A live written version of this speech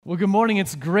Well, good morning.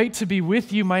 It's great to be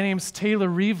with you. My name's Taylor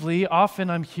Reevely. Often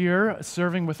I'm here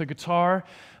serving with a guitar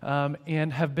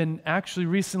and have been actually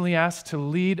recently asked to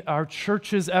lead our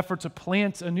church's effort to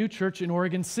plant a new church in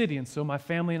Oregon City. And so my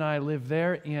family and I live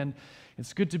there, and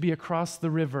it's good to be across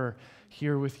the river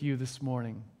here with you this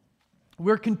morning.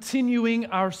 We're continuing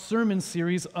our sermon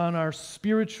series on our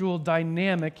spiritual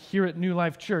dynamic here at New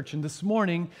Life Church. And this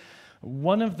morning,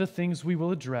 one of the things we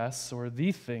will address, or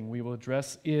the thing we will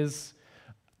address, is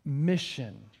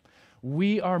mission.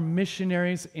 We are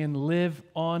missionaries and live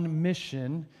on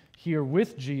mission here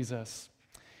with Jesus.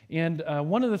 And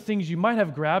one of the things you might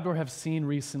have grabbed or have seen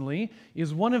recently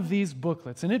is one of these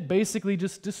booklets. And it basically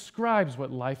just describes what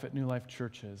life at New Life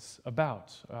Church is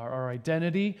about. Our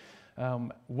identity,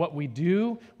 what we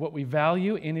do, what we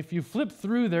value. And if you flip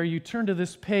through there, you turn to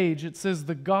this page, it says,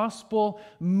 "The gospel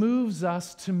moves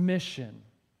us to mission."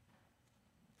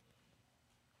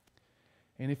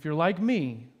 And if you're like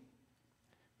me,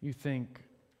 you think,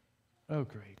 oh,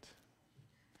 great.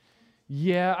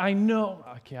 Yeah, I know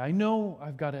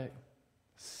I've got to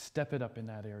step it up in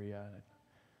that area.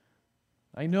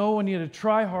 I know I need to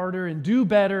try harder and do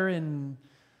better and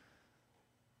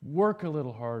work a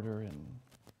little harder. And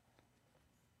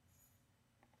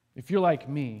if you're like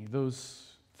me,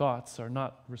 those thoughts are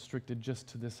not restricted just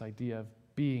to this idea of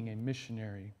being a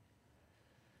missionary.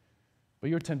 But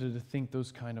you're tempted to think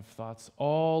those kind of thoughts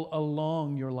all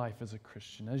along your life as a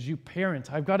Christian. As you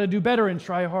parent, I've got to do better and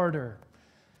try harder.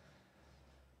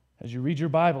 As you read your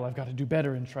Bible, I've got to do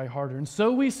better and try harder. And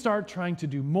so we start trying to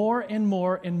do more and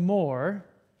more and more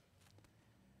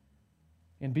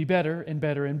and be better and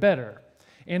better and better.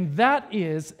 And that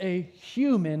is a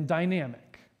human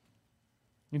dynamic.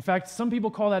 In fact, some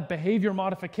people call that behavior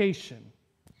modification.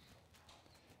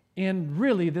 And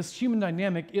really, this human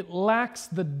dynamic, it lacks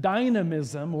the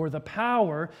dynamism or the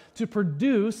power to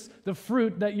produce the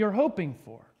fruit that you're hoping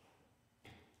for.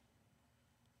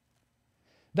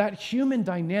 That human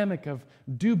dynamic of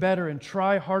do better and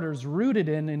try harder is rooted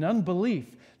in an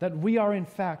unbelief that we are in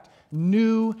fact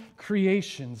new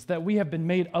creations, that we have been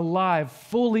made alive,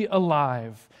 fully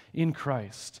alive in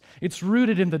Christ. It's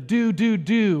rooted in the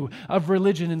do of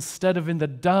religion instead of in the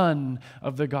done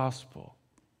of the gospel.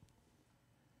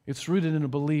 It's rooted in a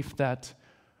belief that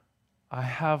I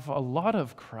have a lot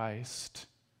of Christ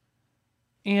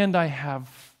and I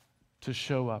have to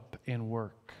show up and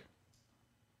work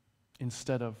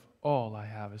instead of all I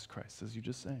have is Christ, as you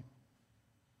just sang.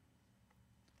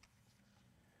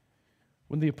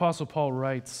 When the Apostle Paul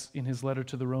writes in his letter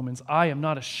to the Romans, "I am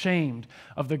not ashamed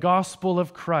of the gospel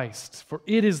of Christ, for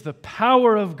it is the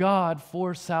power of God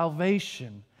for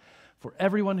salvation for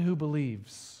everyone who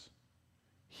believes."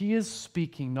 He is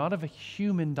speaking not of a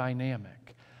human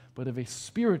dynamic, but of a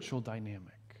spiritual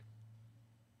dynamic.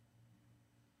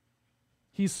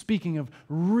 He's speaking of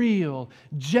real,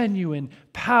 genuine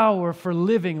power for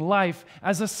living life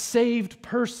as a saved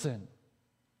person.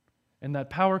 And that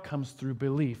power comes through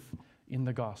belief in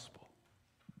the gospel.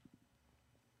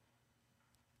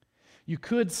 You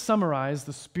could summarize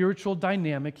the spiritual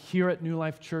dynamic here at New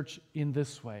Life Church in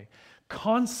this way.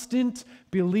 Constant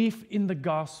belief in the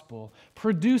gospel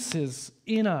produces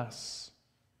in us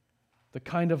the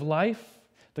kind of life,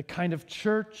 the kind of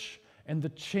church, and the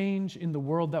change in the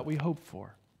world that we hope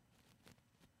for.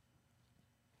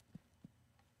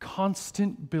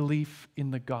 Constant belief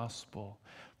in the gospel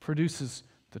produces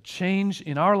the change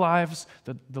in our lives,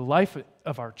 the life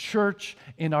of our church,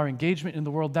 and our engagement in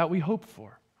the world that we hope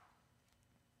for.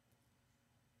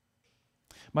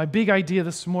 My big idea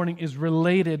this morning is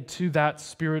related to that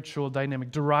spiritual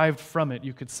dynamic, derived from it,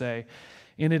 you could say,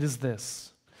 and it is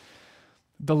this.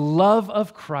 The love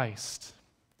of Christ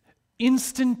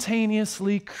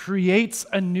instantaneously creates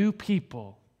a new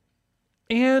people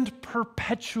and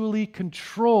perpetually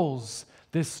controls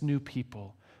this new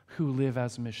people who live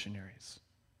as missionaries.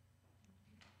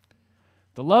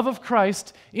 The love of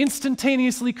Christ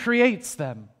instantaneously creates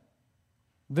them.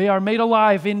 They are made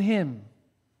alive in Him.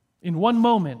 In one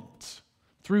moment,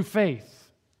 through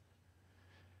faith.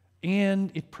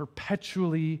 And it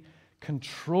perpetually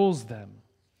controls them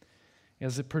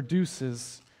as it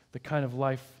produces the kind of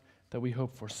life that we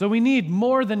hope for. So we need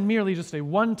more than merely just a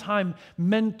one-time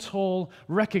mental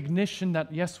recognition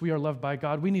that, yes, we are loved by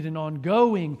God. We need an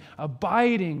ongoing,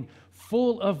 abiding,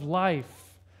 full of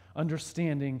life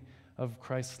understanding of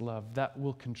Christ's love that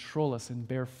will control us and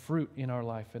bear fruit in our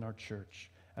life, in our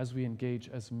church, as we engage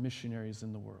as missionaries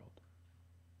in the world.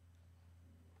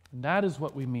 And that is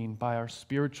what we mean by our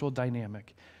spiritual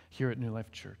dynamic here at New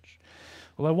Life Church.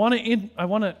 Well, I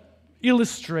want to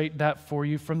illustrate that for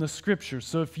you from the Scriptures.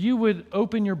 So if you would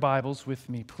open your Bibles with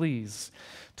me, please,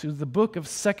 to the book of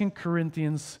 2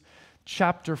 Corinthians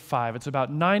chapter 5. It's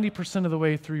about 90% of the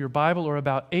way through your Bible, or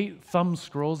about 8 thumb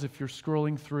scrolls if you're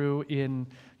scrolling through in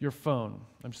your phone.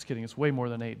 I'm just kidding, it's way more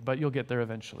than 8, but you'll get there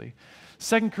eventually.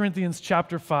 2 Corinthians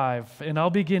chapter 5, and I'll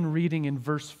begin reading in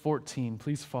verse 14.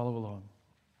 Please follow along.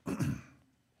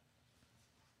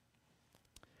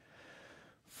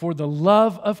 For the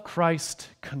love of Christ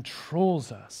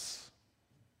controls us,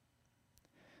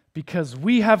 because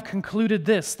we have concluded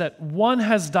this, that one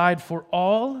has died for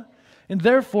all, and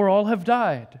therefore all have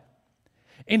died.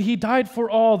 And he died for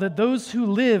all, that those who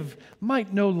live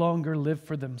might no longer live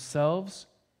for themselves,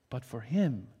 but for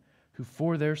him who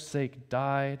for their sake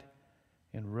died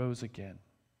and rose again.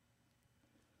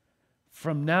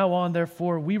 From now on,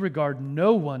 therefore, we regard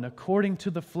no one according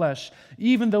to the flesh.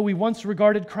 Even though we once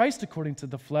regarded Christ according to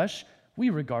the flesh, we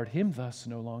regard him thus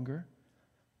no longer.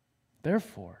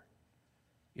 Therefore,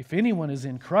 if anyone is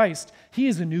in Christ, he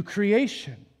is a new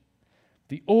creation.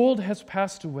 The old has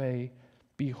passed away.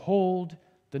 Behold,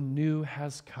 the new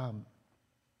has come.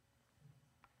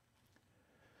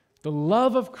 The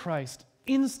love of Christ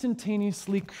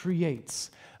instantaneously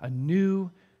creates a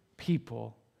new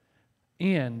people,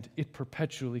 and it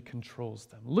perpetually controls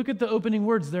them. Look at the opening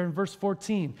words there in verse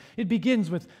 14. It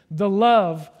begins with, the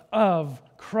love of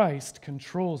Christ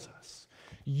controls us.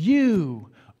 You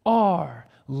are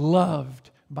loved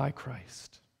by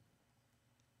Christ.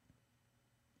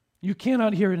 You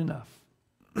cannot hear it enough.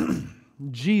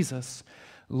 Jesus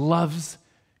loves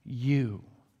you.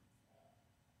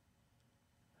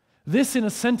 This, in a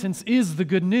sentence, is the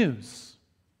good news.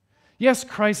 Yes,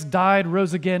 Christ died,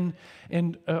 rose again,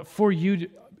 and for you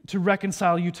to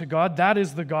reconcile you to God. That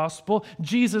is the gospel.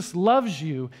 Jesus loves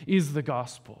you is the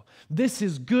gospel. This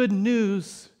is good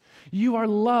news. You are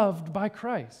loved by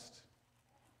Christ.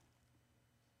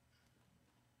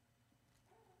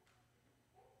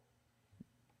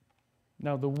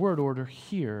 Now, the word order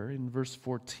here in verse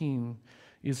 14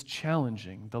 is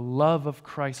challenging. The love of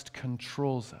Christ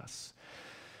controls us.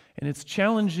 And it's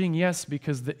challenging, yes,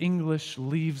 because the English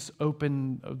leaves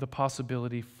open the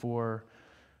possibility for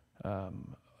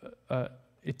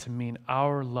it to mean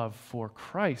our love for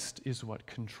Christ is what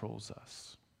controls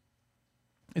us.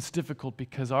 It's difficult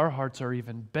because our hearts are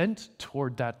even bent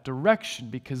toward that direction,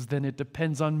 because then it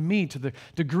depends on me. To the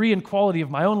degree and quality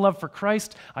of my own love for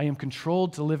Christ, I am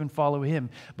controlled to live and follow him.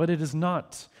 But it is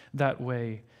not that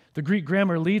way. The Greek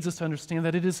grammar leads us to understand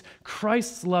that it is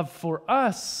Christ's love for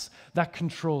us that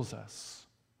controls us.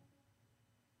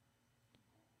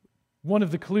 One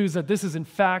of the clues that this is in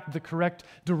fact the correct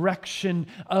direction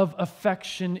of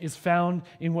affection is found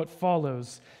in what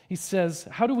follows. He says,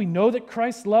 how do we know that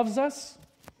Christ loves us?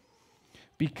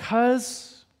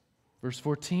 Because, verse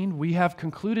 14, we have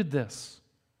concluded this,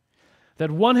 that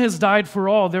one has died for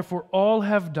all, therefore all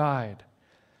have died.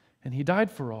 And he died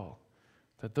for all,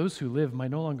 that those who live might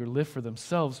no longer live for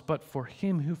themselves, but for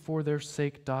him who for their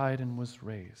sake died and was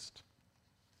raised.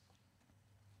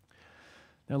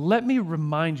 Now let me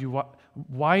remind you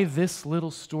why this little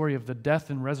story of the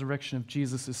death and resurrection of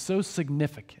Jesus is so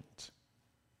significant.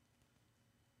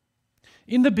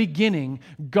 In the beginning,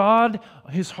 God,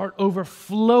 his heart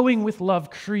overflowing with love,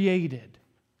 created.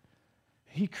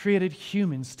 He created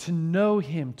humans to know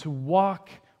him, to walk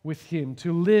with him,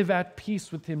 to live at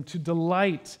peace with him, to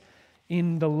delight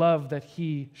in the love that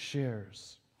he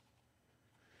shares.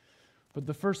 But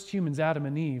the first humans, Adam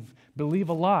and Eve, believe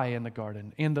a lie in the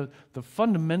garden. And the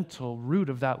fundamental root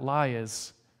of that lie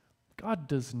is, God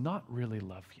does not really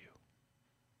love you.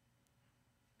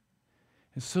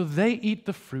 And so they eat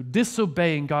the fruit,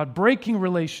 disobeying God, breaking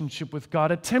relationship with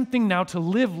God, attempting now to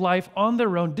live life on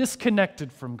their own,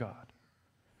 disconnected from God.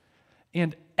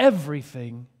 And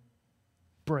everything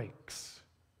breaks.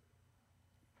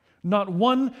 Not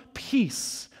one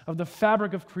piece of the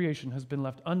fabric of creation has been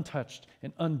left untouched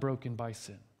and unbroken by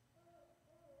sin.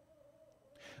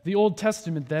 The Old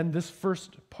Testament, then, this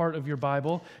first part of your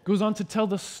Bible, goes on to tell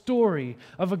the story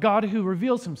of a God who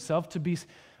reveals himself to be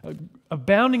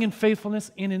abounding in faithfulness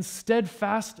and in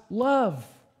steadfast love.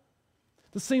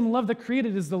 The same love that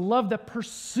created is the love that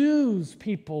pursues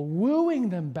people, wooing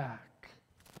them back.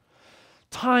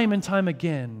 Time and time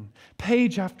again,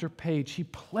 page after page, he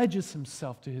pledges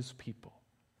himself to his people.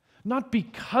 Not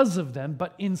because of them,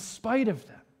 but in spite of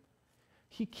them.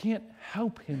 He can't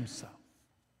help himself.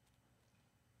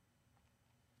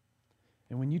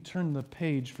 And when you turn the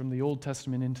page from the Old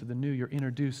Testament into the New, you're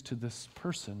introduced to this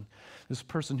person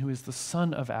who is the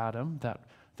son of Adam,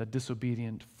 that the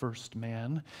disobedient first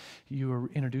man. You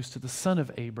are introduced to the son of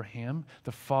Abraham,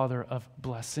 the father of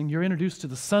blessing. You're introduced to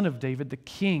the son of David, the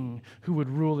king who would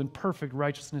rule in perfect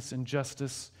righteousness and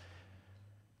justice.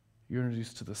 You're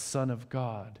introduced to the Son of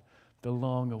God, the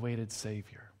long-awaited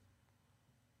Savior.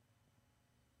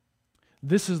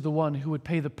 This is the one who would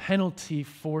pay the penalty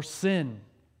for sin,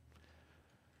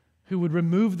 who would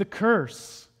remove the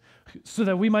curse so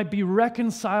that we might be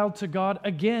reconciled to God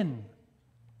again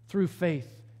through faith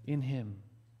in Him.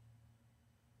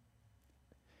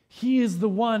 He is the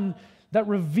one that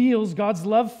reveals God's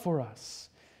love for us.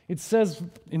 It says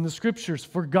in the Scriptures,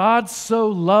 "For God so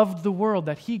loved the world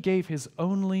that He gave His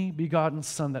only begotten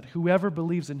Son, that whoever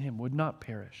believes in Him would not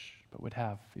perish, but would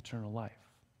have eternal life."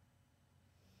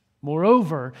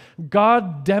 Moreover,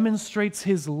 God demonstrates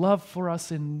His love for us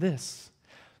in this,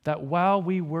 that while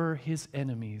we were His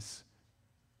enemies,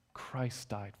 Christ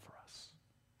died for us.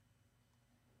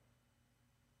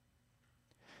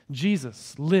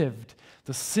 Jesus lived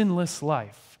the sinless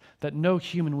life that no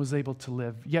human was able to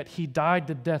live, yet He died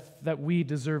the death that we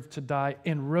deserve to die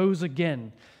and rose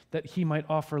again that He might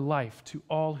offer life to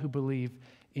all who believe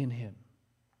in Him.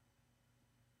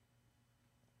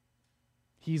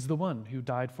 He's the one who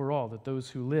died for all, that those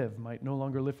who live might no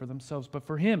longer live for themselves, but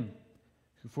for Him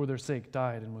who for their sake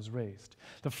died and was raised.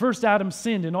 The first Adam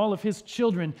sinned, and all of his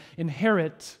children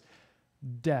inherit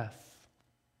death.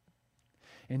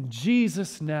 And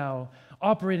Jesus now,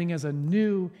 operating as a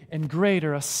new and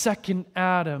greater, a second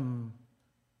Adam,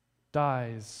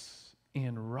 dies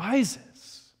and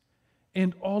rises,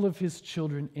 and all of his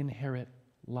children inherit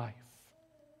life.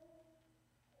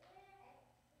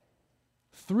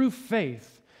 Through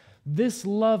faith, this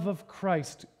love of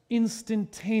Christ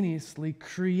instantaneously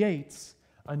creates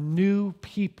a new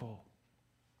people.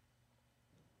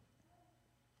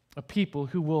 A people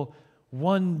who will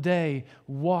one day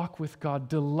walk with God,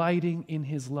 delighting in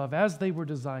His love as they were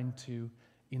designed to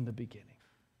in the beginning.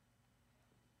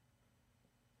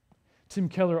 Tim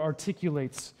Keller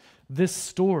articulates this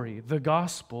story, the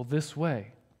gospel, this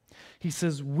way. He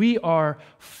says, "We are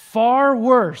far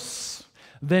worse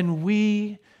than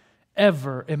we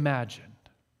ever imagined,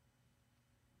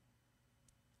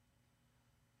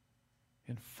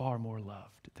 and far more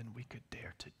loved than we could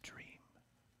dare to dream."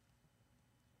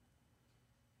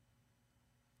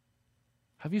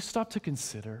 Have you stopped to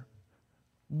consider,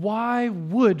 why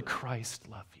would Christ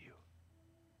love you?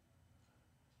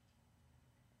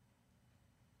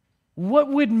 What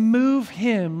would move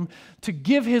Him to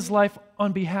give His life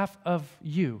on behalf of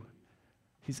you,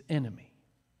 His enemy?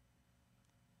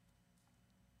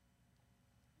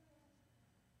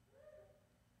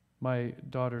 My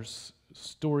daughter's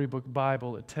storybook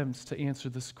Bible attempts to answer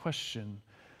this question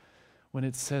when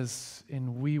it says,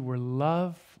 "And we were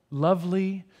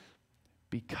lovely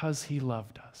because He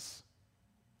loved us."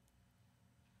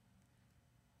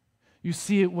 You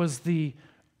see, it was the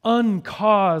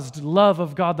uncaused love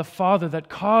of God the Father that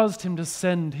caused Him to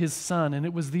send His Son, and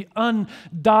it was the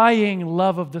undying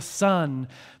love of the Son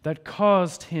that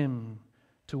caused Him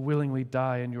to willingly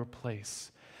die in your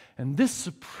place. And this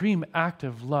supreme act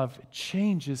of love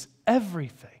changes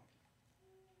everything.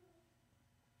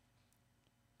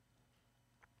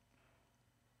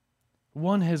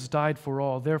 One has died for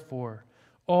all, therefore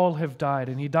all have died,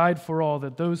 and He died for all,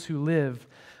 that those who live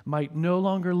might no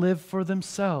longer live for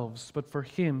themselves, but for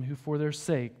Him who for their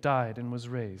sake died and was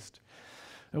raised.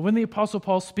 And when the Apostle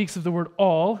Paul speaks of the word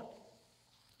all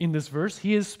in this verse,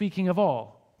 he is speaking of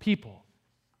all people.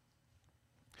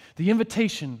 The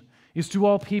invitation is to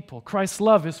all people. Christ's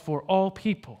love is for all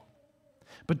people.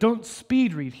 But don't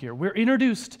speed read here. We're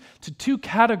introduced to two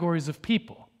categories of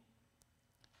people.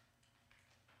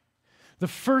 The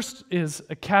first is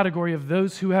a category of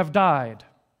those who have died.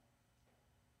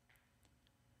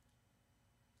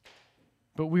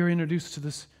 But we are introduced to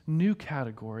this new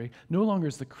category. No longer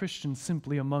is the Christian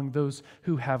simply among those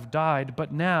who have died,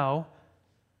 but now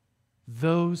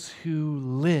those who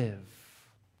live.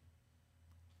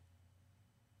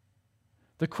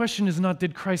 The question is not,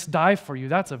 did Christ die for you?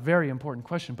 That's a very important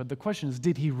question. But the question is,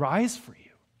 did He rise for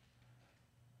you?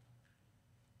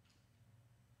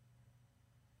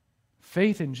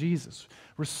 Faith in Jesus,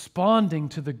 responding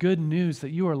to the good news that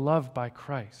you are loved by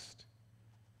Christ,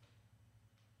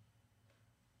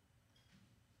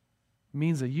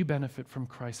 means that you benefit from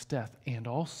Christ's death and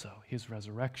also His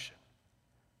resurrection.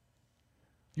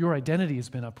 Your identity has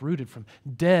been uprooted from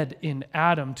dead in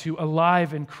Adam to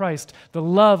alive in Christ. The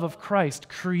love of Christ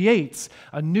creates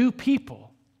a new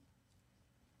people.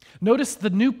 Notice the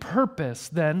new purpose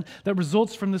then that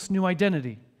results from this new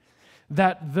identity.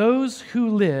 That those who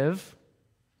live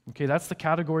Okay, that's the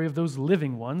category of those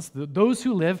living ones. Those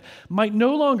who live might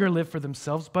no longer live for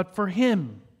themselves, but for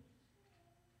Him.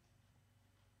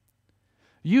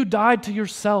 You died to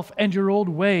yourself and your old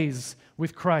ways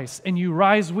with Christ, and you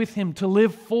rise with Him to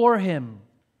live for Him.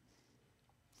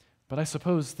 But I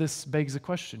suppose this begs a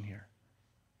question here.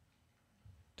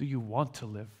 Do you want to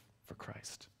live for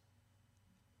Christ?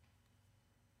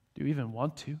 Do you even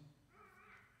want to?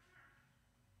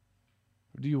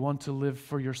 Or do you want to live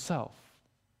for yourself?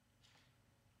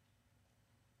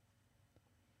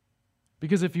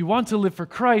 Because if you want to live for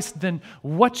Christ, then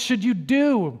what should you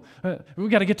do? We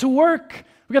got to get to work.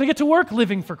 We got to get to work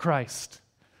living for Christ.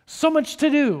 So much to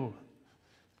do.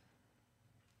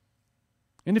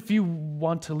 And if you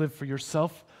want to live for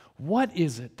yourself, what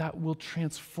is it that will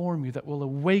transform you, that will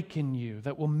awaken you,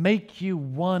 that will make you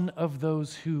one of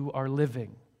those who are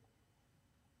living?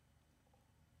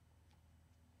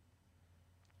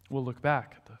 We'll look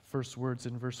back at the first words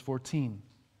in verse 14.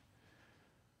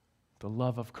 The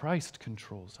love of Christ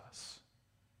controls us.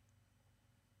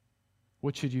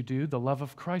 What should you do? The love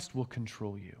of Christ will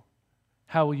control you.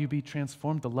 How will you be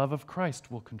transformed? The love of Christ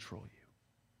will control you.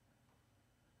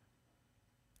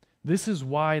 This is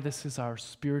why this is our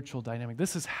spiritual dynamic.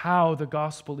 This is how the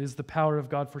gospel is the power of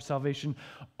God for salvation.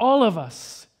 All of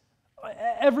us,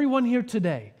 everyone here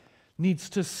today,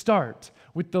 needs to start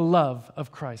with the love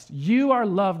of Christ. You are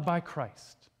loved by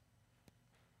Christ.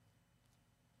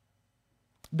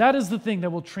 That is the thing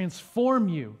that will transform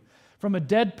you from a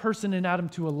dead person in Adam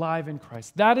to alive in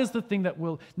Christ. That is the thing that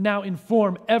will now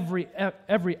inform every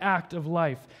act of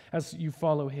life as you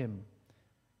follow Him.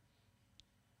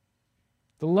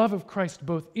 The love of Christ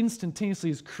both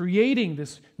instantaneously is creating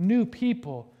this new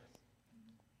people,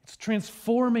 it's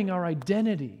transforming our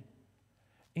identity,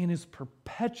 and is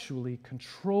perpetually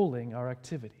controlling our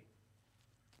activity.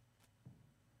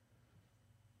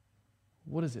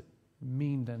 What does it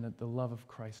mean then that the love of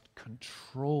Christ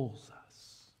controls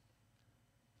us?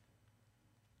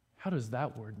 How does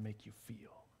that word make you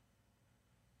feel?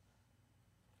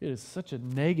 It is such a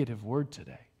negative word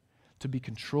today, to be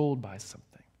controlled by something.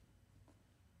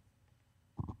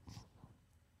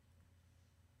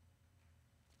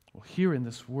 Well, here in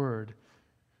this word,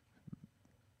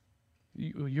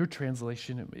 your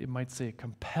translation, it might say it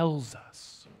compels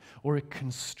us, or it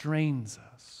constrains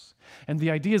us. And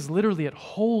the idea is literally it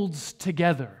holds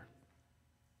together.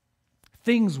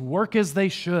 Things work as they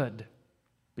should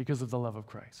because of the love of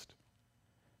Christ.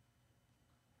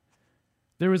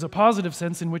 There is a positive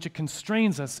sense in which it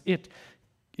constrains us. It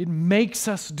makes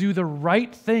us do the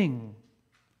right thing.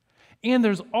 And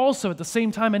there's also, at the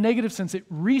same time, a negative sense. It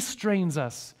restrains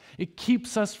us. It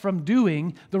keeps us from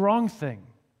doing the wrong thing.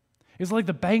 It's like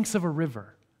the banks of a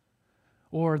river,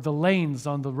 or the lanes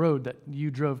on the road that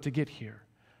you drove to get here,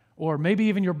 or maybe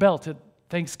even your belt at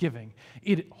Thanksgiving.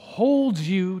 It holds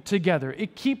you together.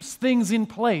 It keeps things in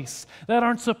place that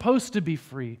aren't supposed to be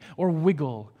free or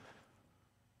wiggle.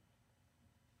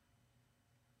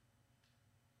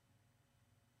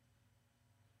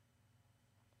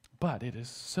 But it is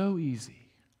so easy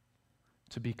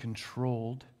to be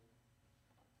controlled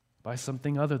by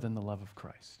something other than the love of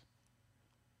Christ.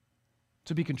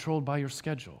 To be controlled by your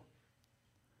schedule,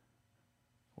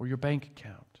 or your bank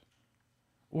account,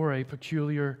 or a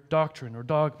peculiar doctrine or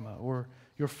dogma, or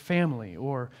your family,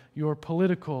 or your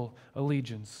political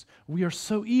allegiance. We are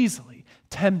so easily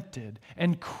tempted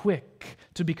and quick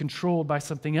to be controlled by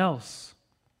something else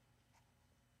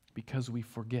because we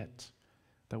forget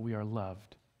that we are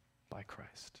loved by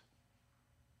Christ.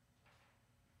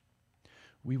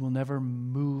 We will never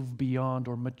move beyond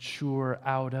or mature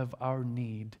out of our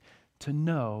need to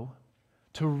know,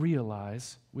 to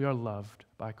realize we are loved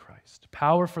by Christ.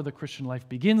 Power for the Christian life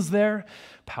begins there.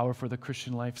 Power for the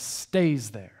Christian life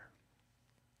stays there.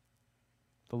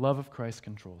 The love of Christ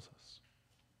controls us.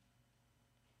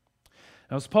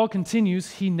 Now, as Paul continues,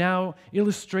 he now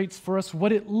illustrates for us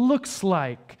what it looks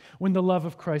like when the love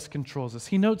of Christ controls us.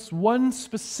 He notes one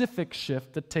specific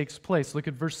shift that takes place. Look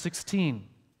at verse 16.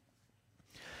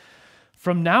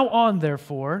 From now on,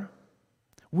 therefore,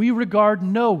 we regard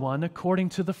no one according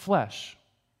to the flesh.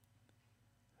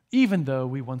 Even though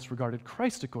we once regarded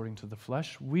Christ according to the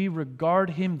flesh, we regard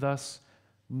him thus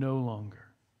no longer.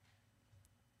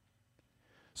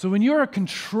 So when you are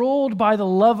controlled by the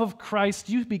love of Christ,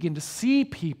 you begin to see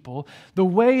people the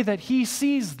way that he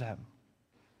sees them.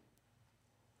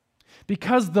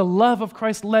 Because the love of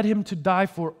Christ led him to die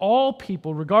for all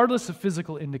people, regardless of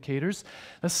physical indicators,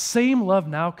 the same love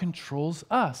now controls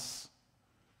us.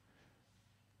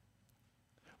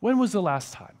 When was the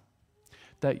last time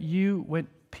that you went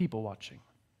people watching?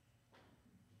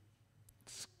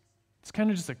 It's It's kind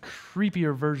of just a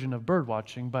creepier version of bird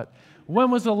watching, but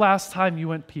when was the last time you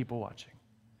went people watching?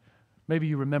 Maybe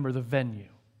you remember the venue,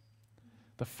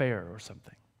 the fair or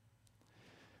something.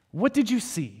 What did you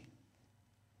see?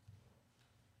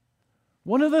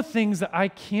 One of the things that I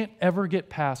can't ever get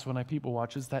past when I people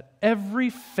watch is that every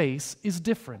face is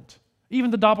different. Even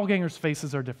the doppelgangers'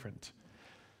 faces are different.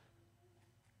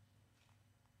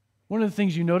 One of the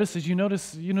things you notice is you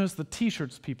notice the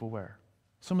t-shirts people wear.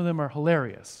 Some of them are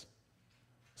hilarious.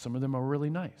 Some of them are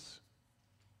really nice.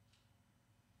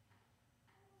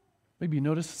 Maybe you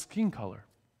notice skin color,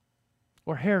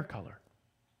 or hair color,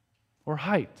 or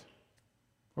height,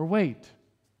 or weight.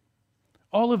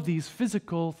 All of these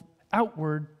physical,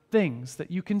 outward things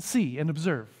that you can see and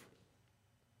observe.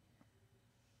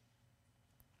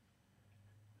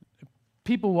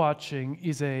 People watching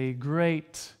is a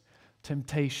great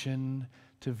temptation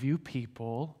to view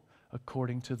people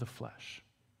according to the flesh,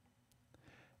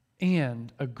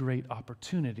 and a great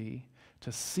opportunity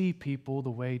to see people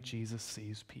the way Jesus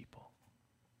sees people.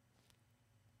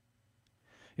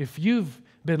 If you've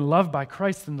been loved by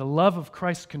Christ and the love of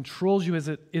Christ controls you as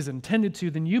it is intended to,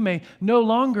 then you may no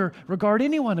longer regard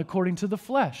anyone according to the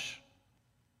flesh.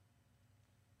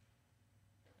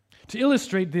 To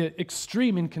illustrate the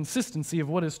extreme inconsistency of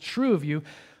what is true of you,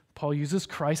 Paul uses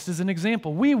Christ as an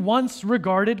example. We once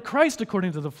regarded Christ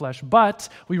according to the flesh, but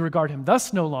we regard him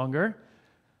thus no longer.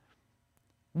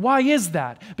 Why is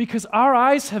that? Because our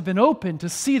eyes have been opened to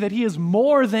see that he is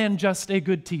more than just a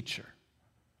good teacher.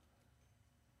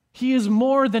 He is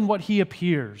more than what he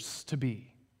appears to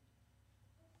be.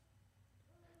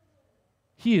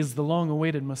 He is the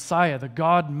long-awaited Messiah, the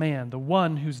God-man, the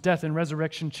one whose death and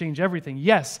resurrection change everything.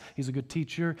 Yes, he's a good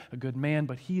teacher, a good man,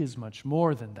 but he is much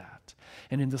more than that.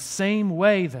 And in the same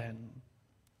way, then,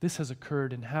 this has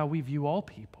occurred in how we view all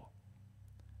people.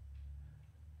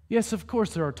 Yes, of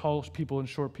course, there are tall people and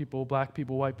short people, black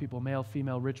people, white people, male,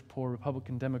 female, rich, poor,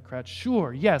 Republican, Democrat.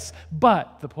 Sure, yes,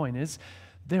 but the point is,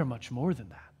 they're much more than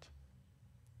that.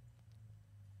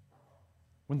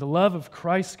 When the love of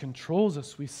Christ controls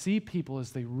us, we see people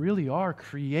as they really are,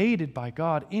 created by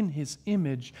God in his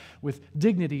image with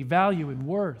dignity, value, and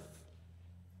worth.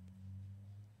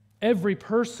 Every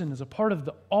person is a part of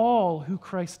the all who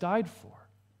Christ died for.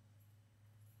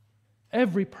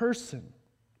 Every person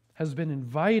has been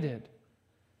invited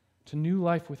to new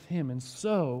life with him, and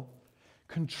so,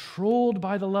 controlled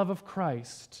by the love of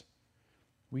Christ,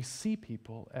 we see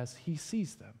people as he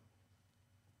sees them.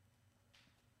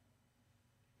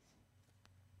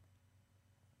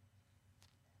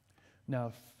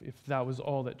 Now, if that was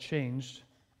all that changed,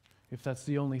 if that's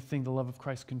the only thing the love of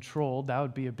Christ controlled, that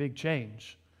would be a big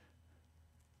change.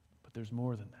 But there's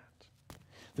more than that.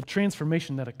 The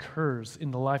transformation that occurs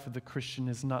in the life of the Christian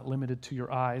is not limited to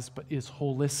your eyes, but is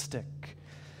holistic.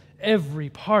 Every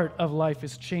part of life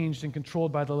is changed and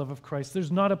controlled by the love of Christ.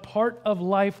 There's not a part of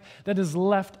life that is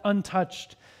left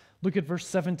untouched. Look at verse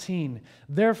 17.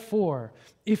 Therefore,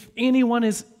 if anyone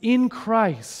is in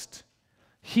Christ,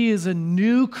 he is a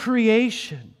new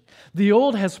creation. The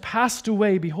old has passed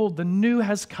away. Behold, the new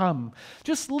has come.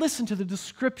 Just listen to the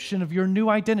description of your new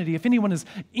identity. If anyone is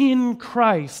in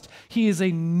Christ, he is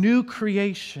a new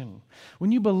creation.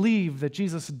 When you believe that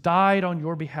Jesus died on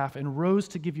your behalf and rose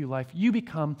to give you life, you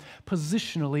become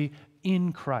positionally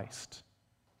in Christ.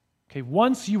 Okay,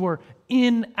 once you were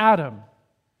in Adam,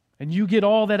 and you get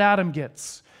all that Adam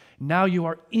gets, now you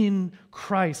are in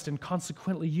Christ, and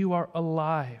consequently you are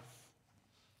alive.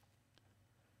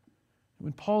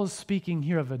 When Paul is speaking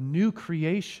here of a new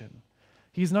creation,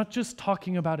 he's not just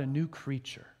talking about a new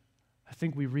creature. I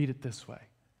think we read it this way.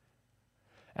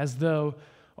 As though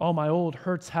all my old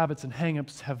hurts, habits, and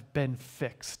hang-ups have been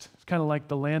fixed. It's kind of like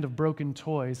the land of broken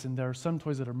toys, and there are some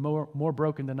toys that are more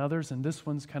broken than others, and this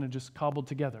one's kind of just cobbled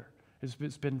together.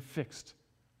 It's been fixed.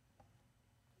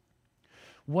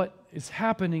 What is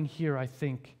happening here, I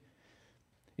think,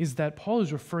 is that Paul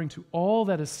is referring to all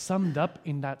that is summed up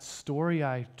in that story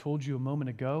I told you a moment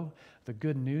ago, the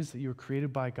good news that you were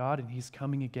created by God and he's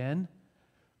coming again.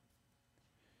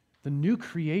 The new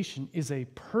creation is a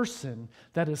person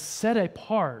that is set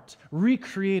apart,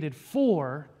 recreated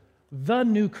for the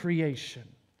new creation.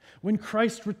 When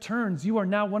Christ returns, you are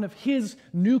now one of his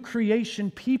new creation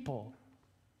people.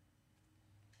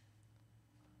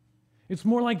 It's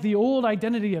more like the old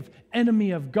identity of enemy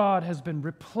of God has been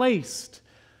replaced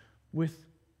with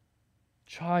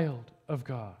child of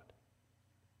God.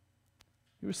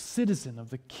 You're a citizen of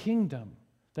the kingdom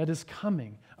that is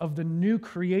coming, of the new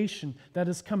creation that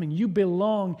is coming. You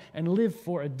belong and live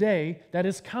for a day that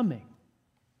is coming.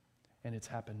 And it's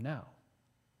happened now.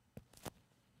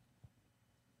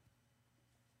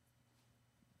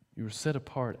 You were set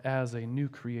apart as a new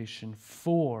creation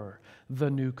for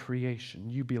the new creation.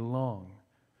 You belong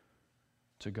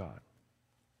to God.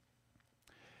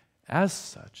 As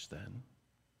such, then,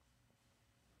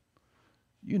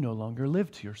 you no longer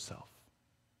live to yourself.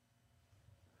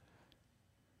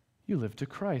 You live to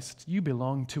Christ. You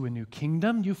belong to a new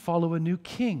kingdom. You follow a new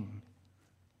king.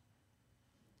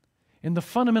 And the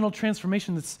fundamental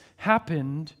transformation that's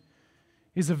happened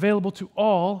is available to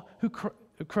all who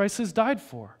Christ has died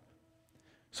for.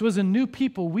 So as a new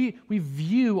people, we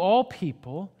view all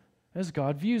people as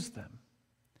God views them.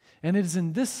 And it is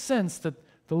in this sense that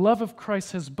the love of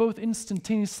Christ has both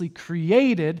instantaneously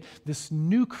created this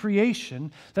new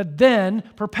creation that then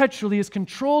perpetually is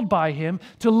controlled by Him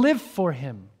to live for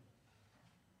Him.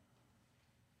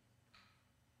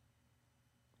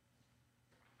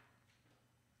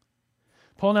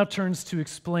 Paul now turns to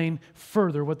explain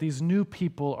further what these new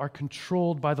people are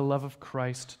controlled by the love of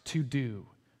Christ to do.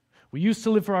 We used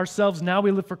to live for ourselves, now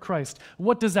we live for Christ.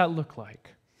 What does that look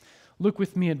like? Look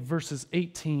with me at verses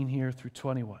 18 here through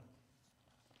 21.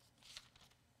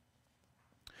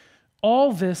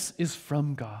 All this is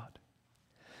from God,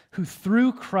 who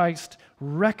through Christ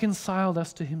reconciled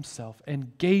us to Himself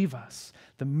and gave us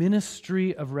the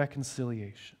ministry of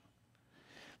reconciliation.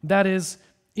 That is,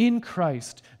 in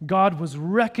Christ, God was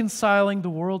reconciling the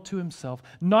world to Himself,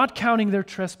 not counting their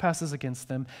trespasses against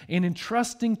them, and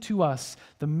entrusting to us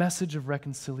the message of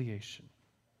reconciliation.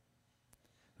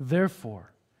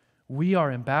 Therefore, we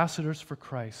are ambassadors for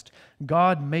Christ,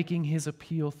 God making His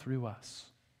appeal through us.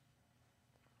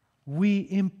 We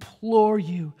implore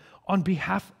you on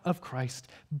behalf of Christ,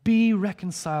 be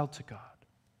reconciled to God.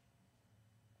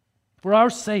 For our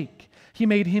sake, He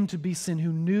made Him to be sin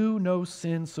who knew no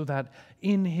sin, so that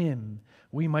in Him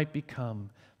we might become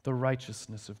the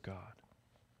righteousness of God.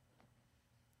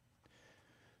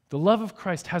 The love of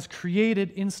Christ has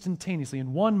created instantaneously,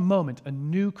 in one moment, a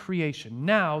new creation.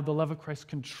 Now, the love of Christ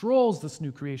controls this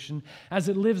new creation as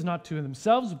it lives not to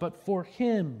themselves, but for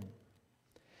Him.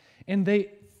 And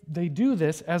they do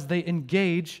this as they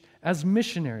engage as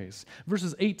missionaries.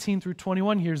 Verses 18 through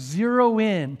 21 here zero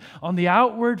in on the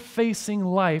outward-facing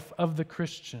life of the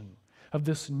Christian, of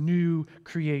this new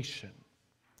creation.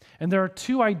 And there are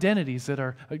two identities that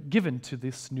are given to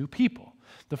this new people.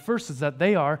 The first is that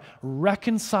they are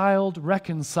reconciled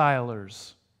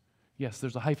reconcilers. Yes,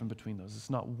 there's a hyphen between those.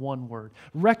 It's not one word.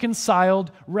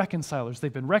 Reconciled reconcilers.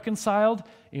 They've been reconciled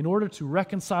in order to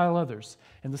reconcile others.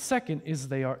 And the second is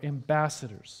they are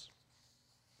ambassadors.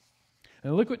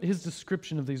 And look at his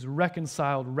description of these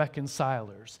reconciled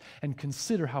reconcilers and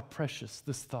consider how precious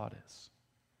this thought is.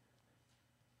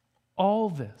 All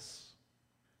this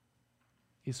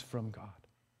is from God,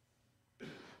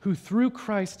 who through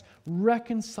Christ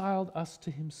reconciled us to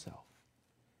Himself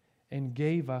and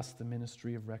gave us the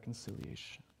ministry of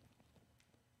reconciliation.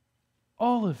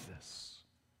 All of this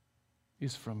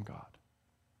is from God.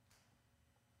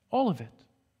 All of it.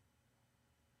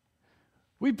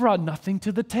 We brought nothing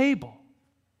to the table.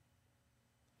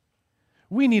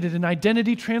 We needed an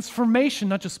identity transformation,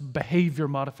 not just behavior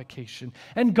modification.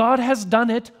 And God has done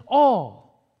it all.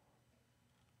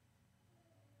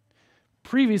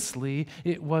 Previously,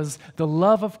 it was the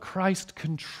love of Christ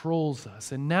controls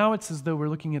us. And now it's as though we're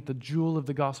looking at the jewel of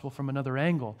the gospel from another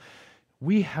angle.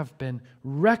 We have been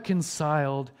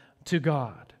reconciled to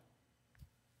God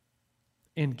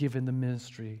and given the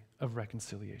ministry of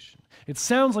reconciliation. It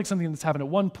sounds like something that's happened at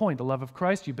one point. The love of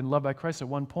Christ, you've been loved by Christ at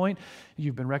one point.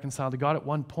 You've been reconciled to God at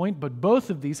one point. But both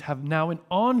of these have now an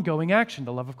ongoing action.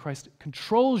 The love of Christ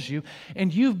controls you,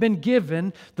 and you've been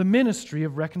given the ministry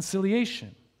of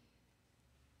reconciliation.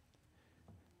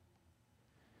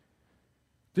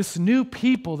 This new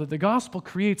people that the gospel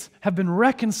creates have been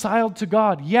reconciled to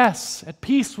God, yes, at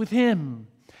peace with Him,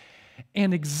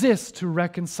 and exist to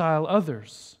reconcile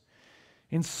others.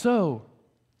 And so,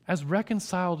 as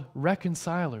reconciled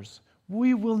reconcilers,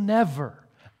 we will never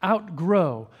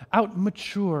outgrow,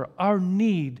 outmature our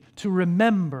need to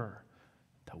remember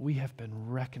that we have been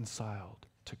reconciled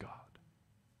to God.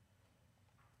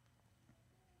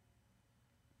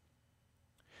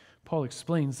 Paul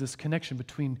explains this connection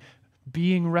between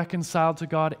being reconciled to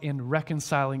God and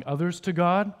reconciling others to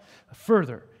God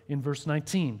further. In verse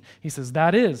 19, he says,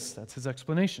 that's his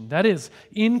explanation. That is,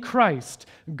 in Christ,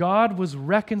 God was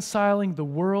reconciling the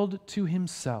world to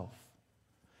Himself,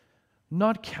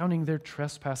 not counting their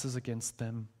trespasses against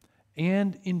them,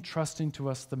 and entrusting to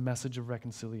us the message of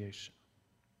reconciliation.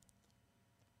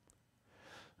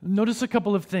 Notice a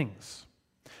couple of things.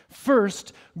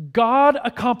 First, God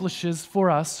accomplishes for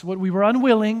us what we were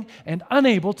unwilling and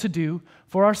unable to do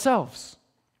for ourselves.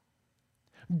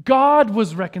 God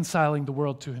was reconciling the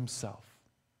world to himself.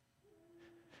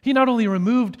 He not only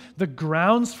removed the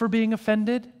grounds for being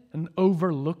offended and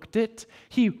overlooked it,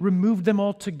 he removed them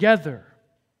altogether.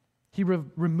 He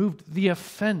removed the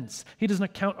offense. He does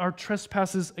not count our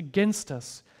trespasses against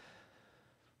us.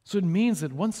 So it means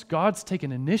that once God's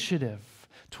taken initiative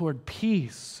toward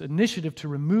peace, initiative to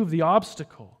remove the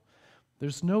obstacle,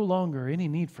 there's no longer any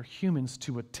need for humans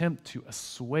to attempt to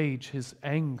assuage his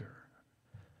anger.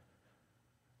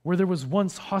 Where there was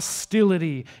once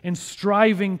hostility and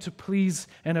striving to please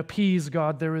and appease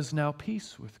God, there is now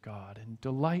peace with God and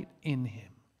delight in him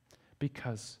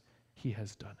because he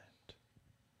has done it.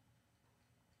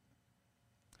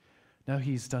 Now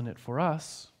he's done it for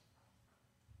us,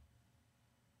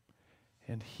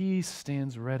 and he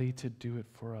stands ready to do it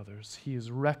for others. He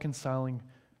is reconciling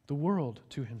the world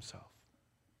to himself.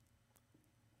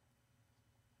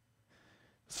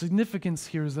 Significance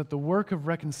here is that the work of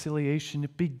reconciliation,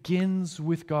 it begins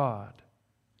with God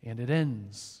and it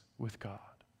ends with God.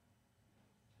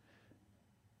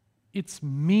 Its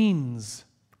means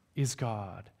is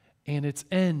God and its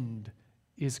end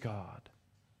is God.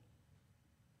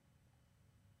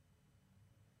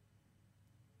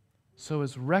 So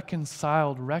as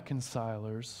reconciled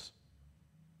reconcilers,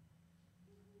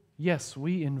 yes,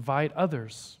 we invite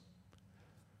others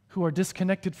who are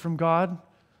disconnected from God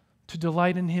to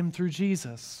delight in him through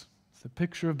Jesus. It's a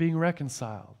picture of being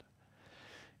reconciled.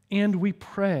 And we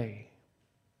pray,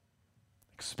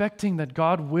 expecting that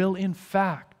God will in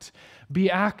fact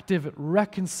be active at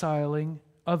reconciling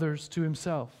others to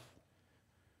himself.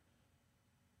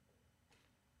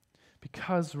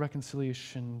 Because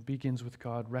reconciliation begins with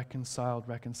God, reconciled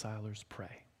reconcilers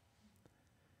pray.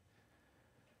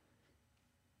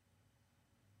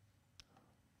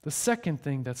 The second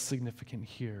thing that's significant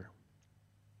here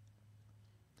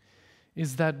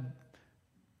is that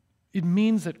it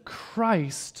means that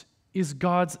Christ is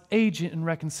God's agent in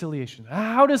reconciliation.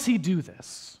 How does he do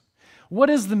this? What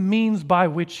is the means by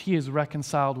which he is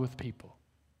reconciled with people?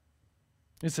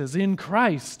 It says, in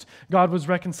Christ, God was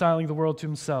reconciling the world to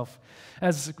himself.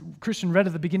 As Christian read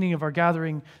at the beginning of our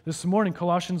gathering this morning,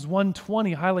 Colossians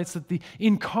 1:20 highlights that the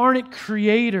incarnate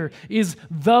Creator is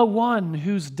the one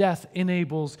whose death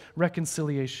enables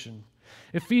reconciliation.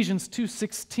 Ephesians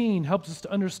 2:16 helps us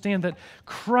to understand that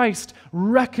Christ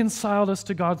reconciled us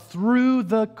to God through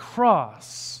the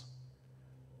cross,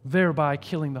 thereby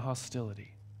killing the hostility.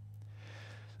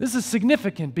 This is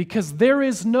significant because there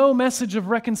is no message of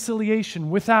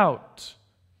reconciliation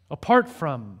apart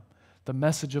from the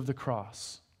message of the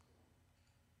cross.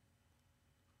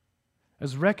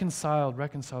 As reconciled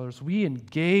reconcilers, we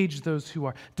engage those who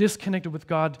are disconnected with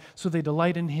God so they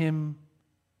delight in him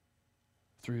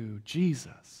through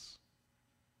Jesus.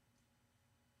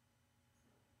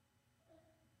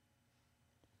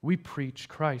 We preach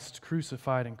Christ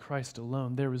crucified and Christ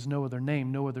alone. There is no other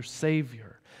name, no other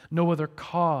Savior, no other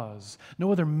cause,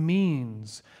 no other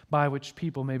means by which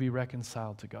people may be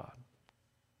reconciled to God.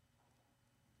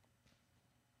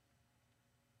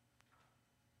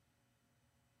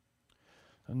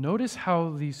 Now notice how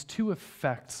these two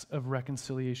effects of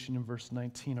reconciliation in verse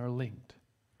 19 are linked.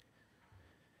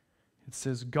 It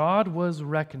says, God was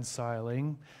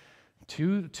reconciling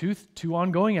two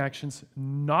ongoing actions,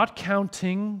 not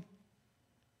counting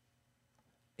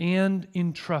and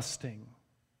entrusting.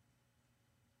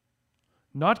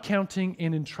 Not counting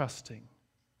and entrusting.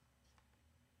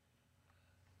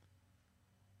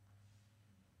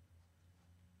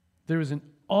 There is an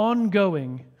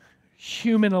ongoing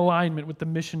human alignment with the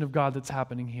mission of God that's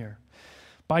happening here.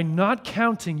 By not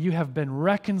counting, you have been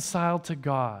reconciled to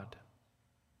God.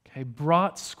 Okay,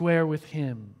 brought square with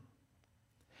him.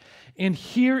 And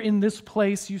here in this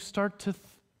place, you start to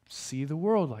see the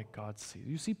world like God sees.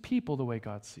 You see people the way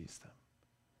God sees them.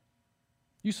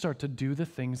 You start to do the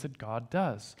things that God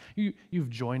does. You've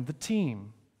joined the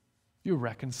team. You're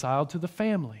reconciled to the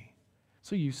family.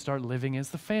 So you start living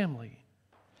as the family.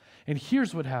 And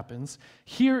here's what happens.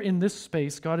 Here in this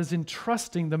space, God is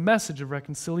entrusting the message of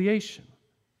reconciliation,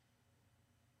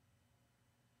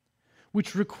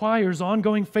 which requires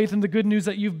ongoing faith in the good news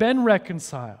that you've been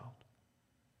reconciled.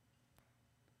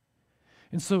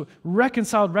 And so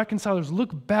reconciled reconcilers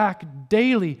look back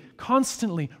daily,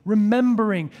 constantly,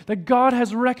 remembering that God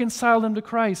has reconciled them to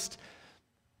Christ,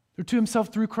 or to himself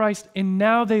through Christ, and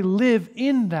now they live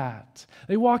in that.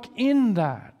 They walk in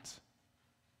that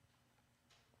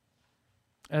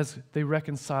as they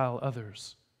reconcile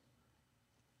others.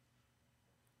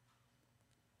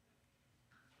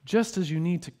 Just as you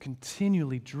need to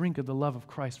continually drink of the love of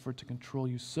Christ for it to control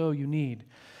you, so you need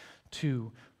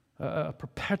to a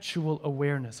perpetual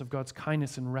awareness of God's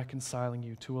kindness in reconciling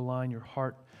you to align your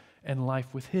heart and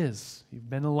life with His. You've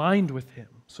been aligned with Him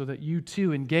so that you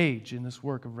too engage in this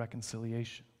work of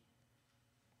reconciliation.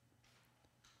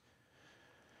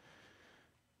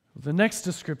 The next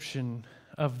description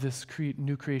of this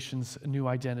new creation's new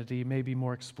identity may be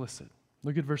more explicit.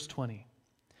 Look at verse 20.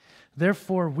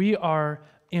 Therefore, we are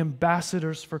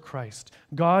ambassadors for Christ,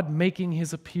 God making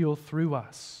His appeal through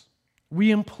us.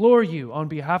 We implore you on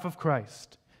behalf of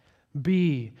Christ,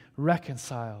 be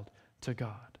reconciled to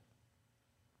God.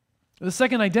 The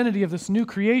second identity of this new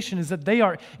creation is that they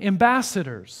are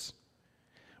ambassadors.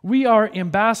 We are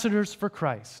ambassadors for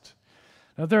Christ.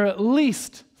 Now, there are at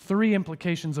least 3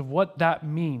 implications of what that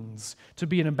means to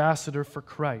be an ambassador for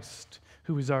Christ,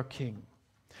 who is our King.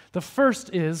 The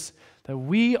first is that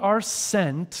we are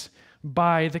sent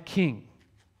by the King.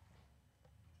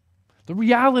 The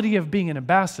reality of being an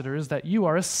ambassador is that you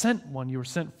are a sent one. You are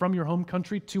sent from your home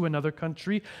country to another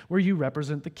country where you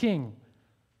represent the King.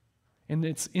 And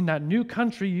it's in that new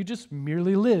country you just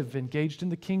merely live, engaged in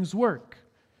the King's work.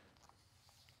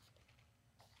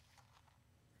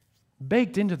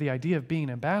 Baked into the idea of being an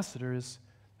ambassador is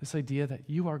this idea that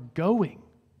you are going.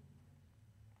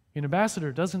 An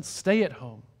ambassador doesn't stay at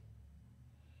home,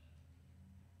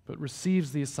 but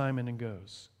receives the assignment and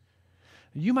goes.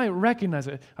 You might recognize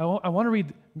it. I want to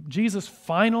read Jesus'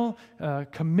 final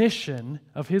commission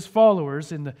of His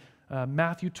followers in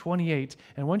Matthew 28,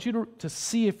 and I want you to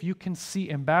see if you can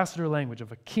see ambassador language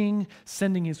of a king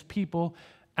sending his people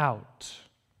out.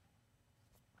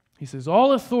 He says,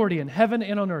 all authority in heaven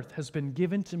and on earth has been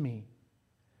given to me.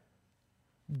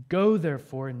 Go,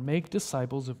 therefore, and make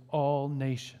disciples of all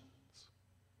nations.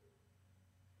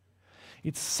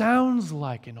 It sounds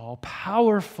like an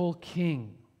all-powerful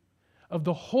king of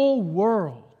the whole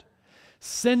world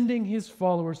sending his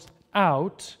followers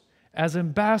out as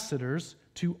ambassadors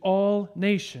to all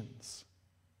nations.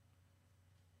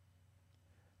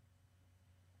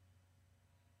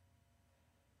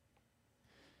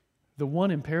 The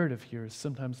one imperative here is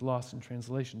sometimes lost in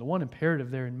translation. The one imperative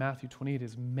there in Matthew 28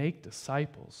 is make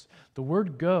disciples. The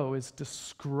word go is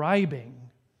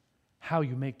describing how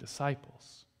you make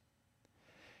disciples.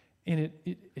 And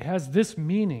it has this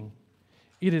meaning.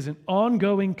 It is an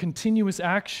ongoing, continuous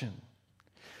action.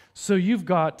 So you've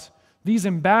got these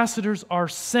ambassadors are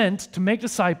sent to make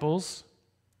disciples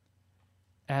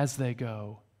as they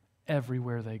go,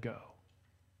 everywhere they go.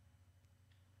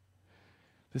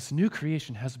 This new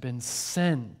creation has been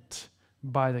sent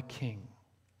by the King.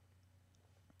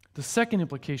 The second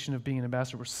implication of being an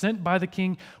ambassador, we're sent by the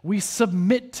King, we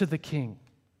submit to the King.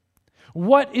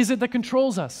 What is it that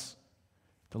controls us?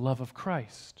 The love of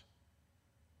Christ.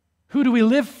 Who do we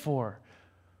live for?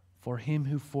 For Him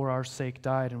who for our sake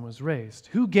died and was raised.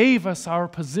 Who gave us our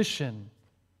position?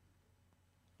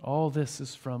 All this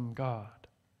is from God.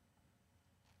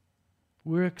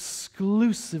 We're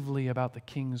exclusively about the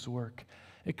King's work,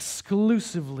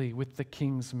 exclusively with the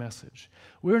King's message.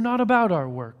 We're not about our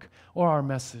work or our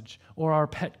message or our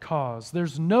pet cause.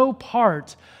 There's no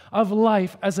part of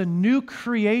life as a new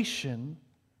creation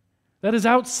that is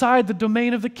outside the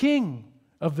domain of the King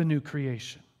of the new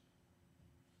creation.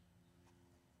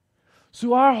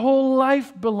 So our whole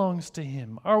life belongs to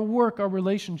Him. Our work, our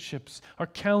relationships, our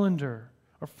calendar,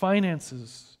 our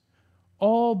finances,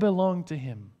 all belong to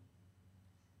Him.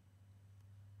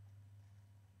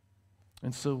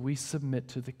 And so we submit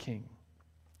to the King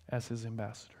as His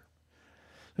ambassador.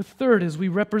 The third is we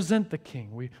represent the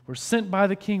King. We're sent by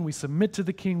the King. We submit to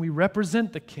the King. We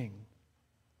represent the King.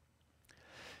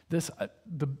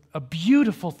 A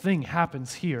beautiful thing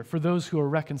happens here for those who are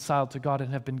reconciled to God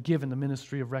and have been given the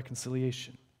ministry of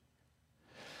reconciliation.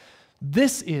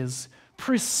 This is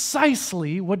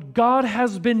precisely what God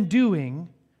has been doing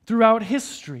throughout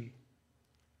history.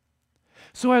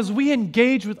 So as we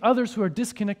engage with others who are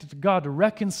disconnected to God to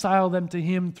reconcile them to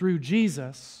Him through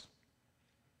Jesus,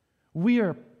 we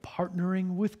are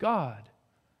partnering with God.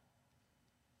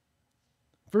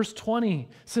 Verse 20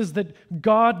 says that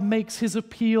God makes His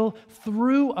appeal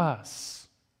through us.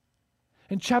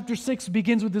 And chapter 6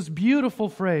 begins with this beautiful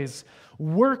phrase,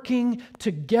 working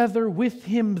together with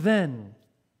Him then.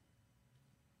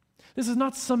 This is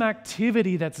not some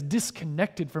activity that's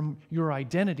disconnected from your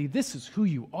identity. This is who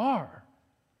you are.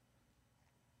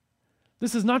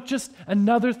 This is not just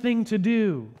another thing to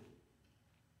do,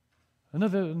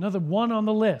 another one on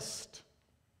the list.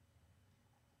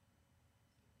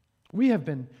 We have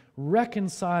been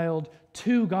reconciled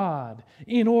to God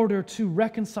in order to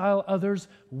reconcile others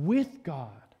with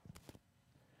God.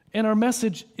 And our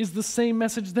message is the same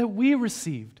message that we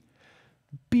received.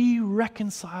 Be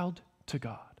reconciled to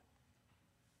God.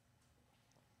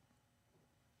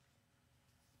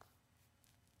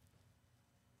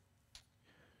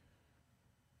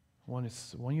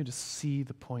 want you to see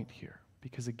the point here.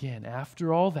 Because again,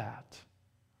 after all that,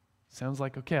 sounds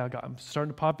like, okay, I'm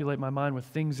starting to populate my mind with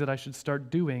things that I should start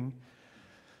doing.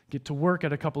 Get to work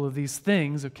at a couple of these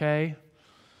things, okay?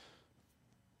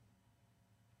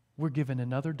 We're given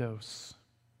another dose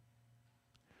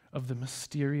of the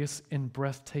mysterious and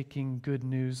breathtaking good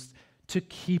news to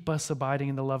keep us abiding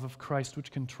in the love of Christ,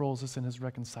 which controls us and has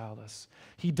reconciled us.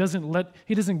 He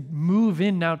doesn't move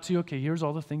in now to, okay, here's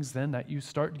all the things then that you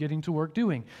start getting to work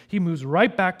doing. He moves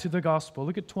right back to the gospel.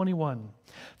 Look at 21.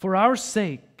 For our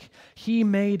sake, he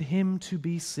made him to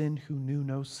be sin who knew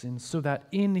no sin, so that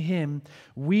in him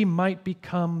we might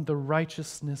become the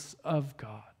righteousness of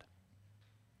God.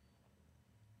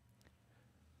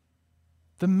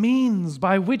 The means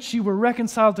by which you were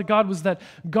reconciled to God was that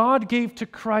God gave to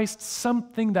Christ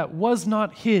something that was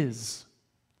not his,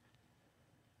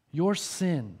 your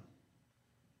sin.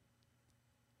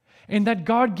 And that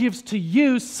God gives to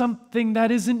you something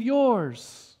that isn't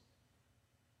yours,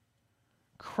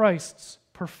 Christ's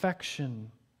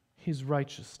perfection, his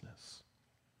righteousness.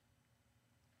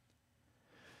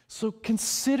 So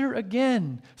consider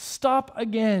again, stop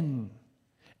again,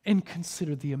 and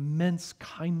consider the immense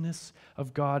kindness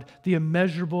of God, the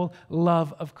immeasurable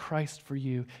love of Christ for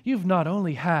you. You've not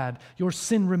only had your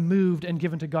sin removed and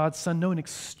given to God's Son, no, in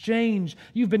exchange,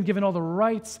 you've been given all the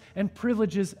rights and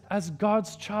privileges as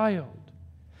God's child.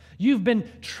 You've been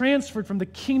transferred from the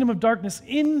kingdom of darkness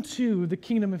into the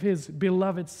kingdom of his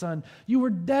beloved Son. You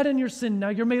were dead in your sin, now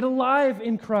you're made alive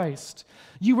in Christ.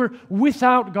 You were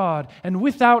without God and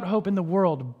without hope in the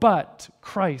world, but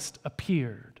Christ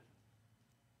appeared.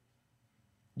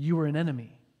 You were an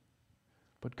enemy,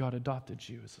 but God adopted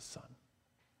you as a son.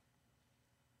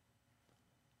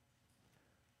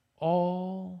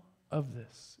 All of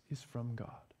this is from God.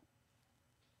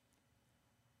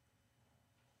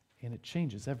 And it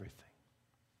changes everything.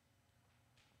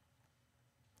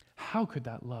 How could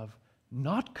that love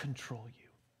not control you?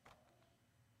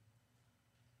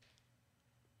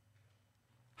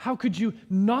 How could you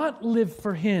not live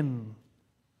for him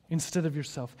instead of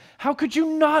yourself? How could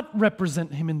you not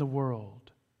represent him in the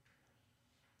world?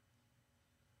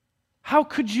 How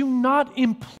could you not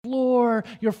implore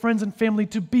your friends and family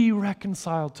to be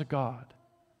reconciled to God?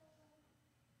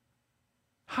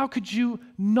 How could you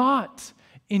not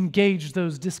engage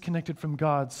those disconnected from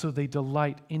God so they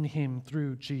delight in him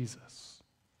through Jesus?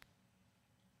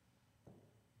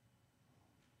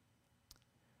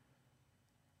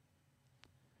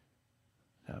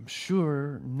 I'm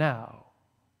sure now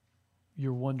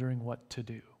you're wondering what to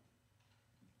do.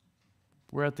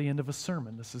 We're at the end of a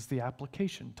sermon. This is the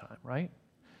application time, right?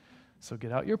 So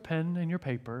get out your pen and your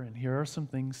paper, and here are some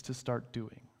things to start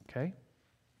doing, okay?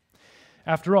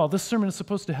 After all, this sermon is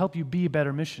supposed to help you be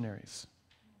better missionaries,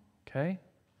 okay?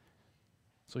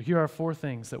 So here are 4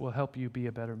 things that will help you be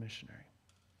a better missionary.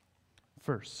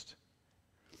 First,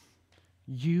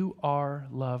 you are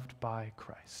loved by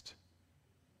Christ.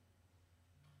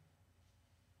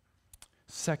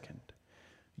 Second,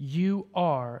 you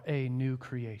are a new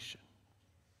creation.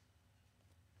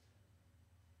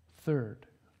 Third,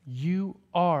 you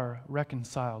are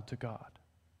reconciled to God.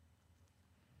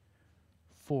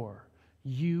 4,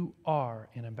 you are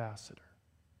an ambassador.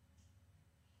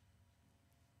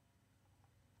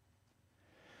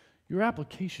 Your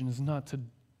application is not to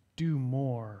do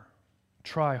more,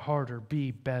 try harder,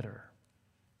 be better.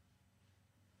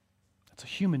 That's a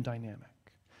human dynamic.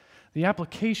 The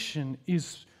application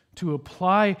is to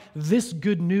apply this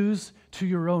good news to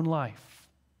your own life.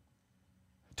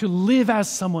 To live as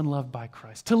someone loved by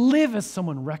Christ. To live as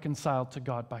someone reconciled to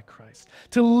God by Christ.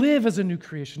 To live as a new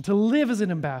creation. To live as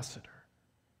an ambassador.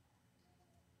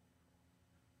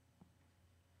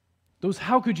 Those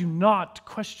how could you not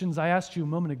questions I asked you a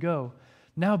moment ago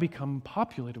now become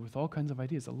populated with all kinds of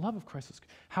ideas. The love of Christ is,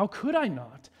 how could I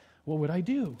not? What would I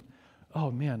do?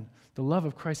 Oh man, the love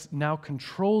of Christ now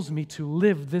controls me to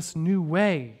live this new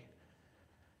way.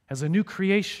 As a new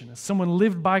creation, as someone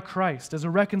lived by Christ, as a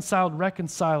reconciled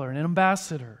reconciler, an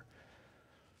ambassador.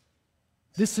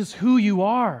 This is who you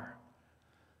are.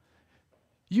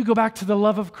 You go back to the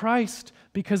love of Christ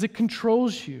because it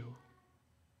controls you.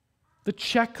 The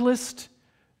checklist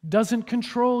doesn't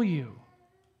control you.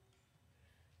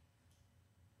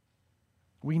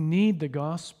 We need the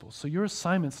gospel. So your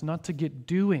assignment's not to get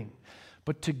doing,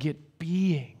 but to get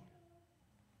being.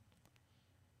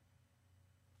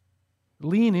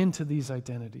 Lean into these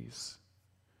identities.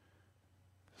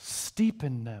 Steep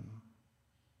in them.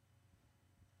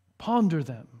 Ponder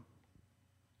them.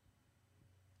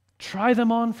 Try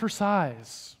them on for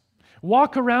size.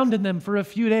 Walk around in them for a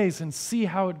few days and see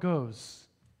how it goes.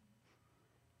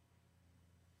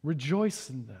 Rejoice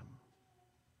in them.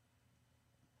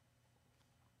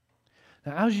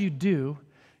 Now, as you do,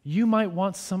 you might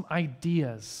want some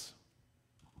ideas.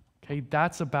 Okay,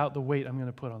 that's about the weight I'm going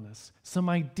to put on this. Some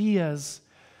ideas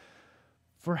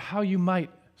for how you might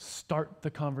start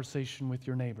the conversation with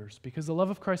your neighbors, because the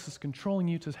love of Christ is controlling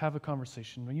you to have a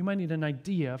conversation. You might need an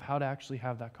idea of how to actually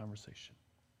have that conversation.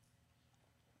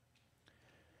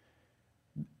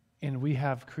 And we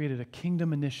have created a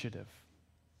kingdom initiative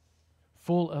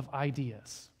full of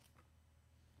ideas.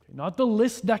 Okay, not the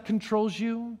list that controls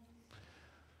you,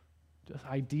 just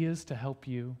ideas to help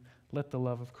you let the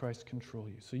love of Christ control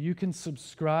you. So you can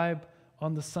subscribe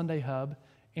on the Sunday Hub,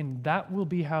 and that will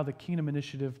be how the Kingdom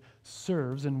Initiative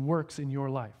serves and works in your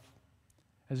life,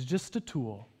 as just a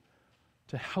tool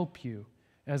to help you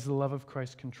as the love of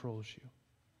Christ controls you.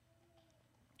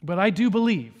 But I do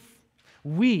believe,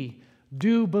 we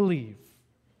do believe,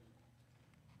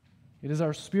 it is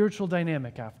our spiritual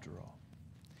dynamic after all,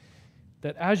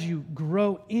 that as you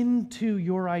grow into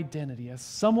your identity as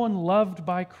someone loved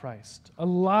by Christ,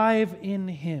 alive in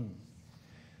Him,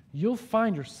 you'll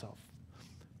find yourself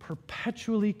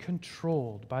perpetually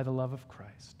controlled by the love of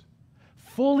Christ,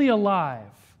 fully alive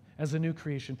as a new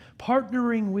creation,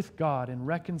 partnering with God and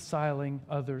reconciling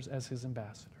others as His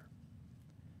ambassador.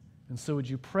 And so would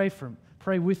you pray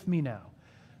with me now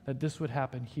that this would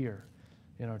happen here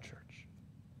in our church.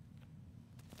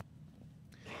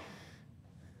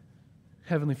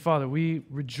 Heavenly Father, we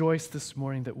rejoice this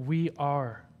morning that we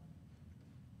are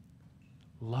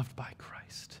loved by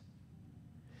Christ,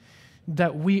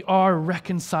 that we are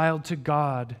reconciled to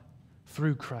God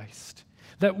through Christ,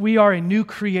 that we are a new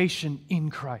creation in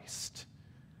Christ.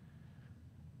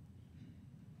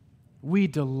 We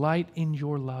delight in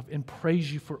your love and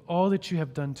praise you for all that you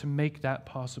have done to make that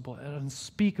possible at an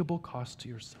unspeakable cost to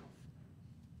yourself.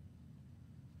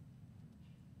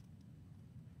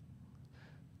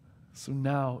 So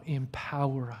now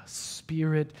empower us,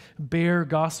 Spirit, bear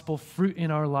gospel fruit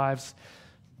in our lives,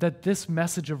 that this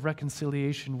message of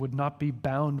reconciliation would not be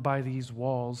bound by these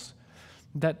walls,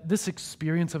 that this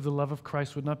experience of the love of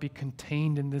Christ would not be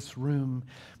contained in this room,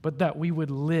 but that we would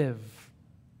live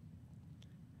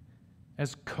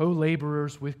as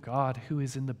co-laborers with God who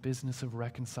is in the business of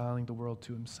reconciling the world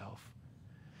to Himself.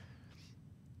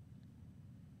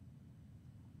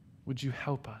 Would you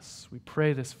help us? We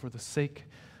pray this for the sake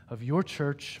of your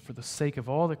church, for the sake of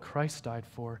all that Christ died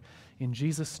for. In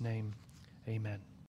Jesus' name, amen.